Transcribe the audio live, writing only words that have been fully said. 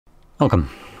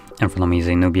Welcome, in front of me is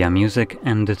ZTE Nubia music,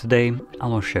 and today I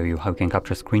will show you how you can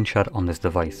capture a screenshot on this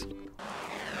device.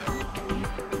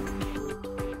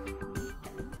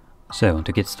 So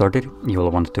to get started, you will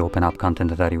want to open up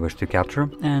content that you wish to capture,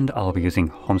 and I'll be using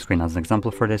home screen as an example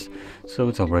for this, so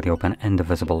it's already open and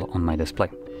visible on my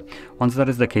display. Once that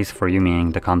is the case for you,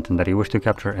 meaning the content that you wish to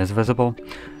capture is visible,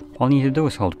 all you need to do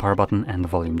is hold power button and the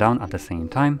volume down at the same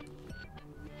time.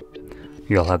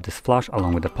 You'll have this flash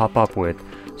along with the pop-up with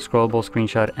scrollable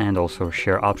screenshot and also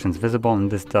share options visible, and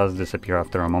this does disappear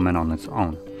after a moment on its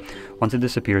own. Once it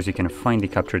disappears, you can find the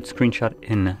captured screenshot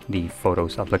in the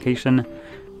Photos application.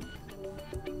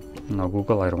 No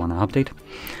Google, I don't want to update.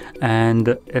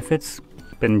 And if it's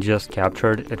been just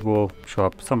captured, it will show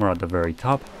up somewhere at the very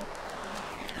top.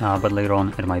 But later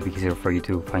on, it might be easier for you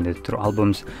to find it through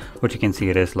albums, which you can see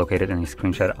it is located in a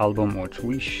screenshot album, which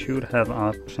we should have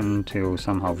option to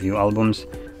somehow view albums.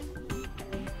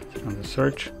 Under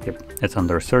search, yep, it's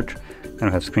under search, and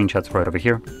we have screenshots right over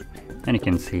here, and you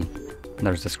can see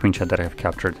there's the screenshot that I have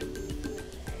captured.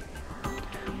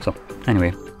 So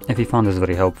anyway, if you found this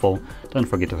very helpful, don't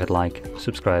forget to hit like,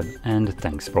 subscribe, and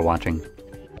thanks for watching.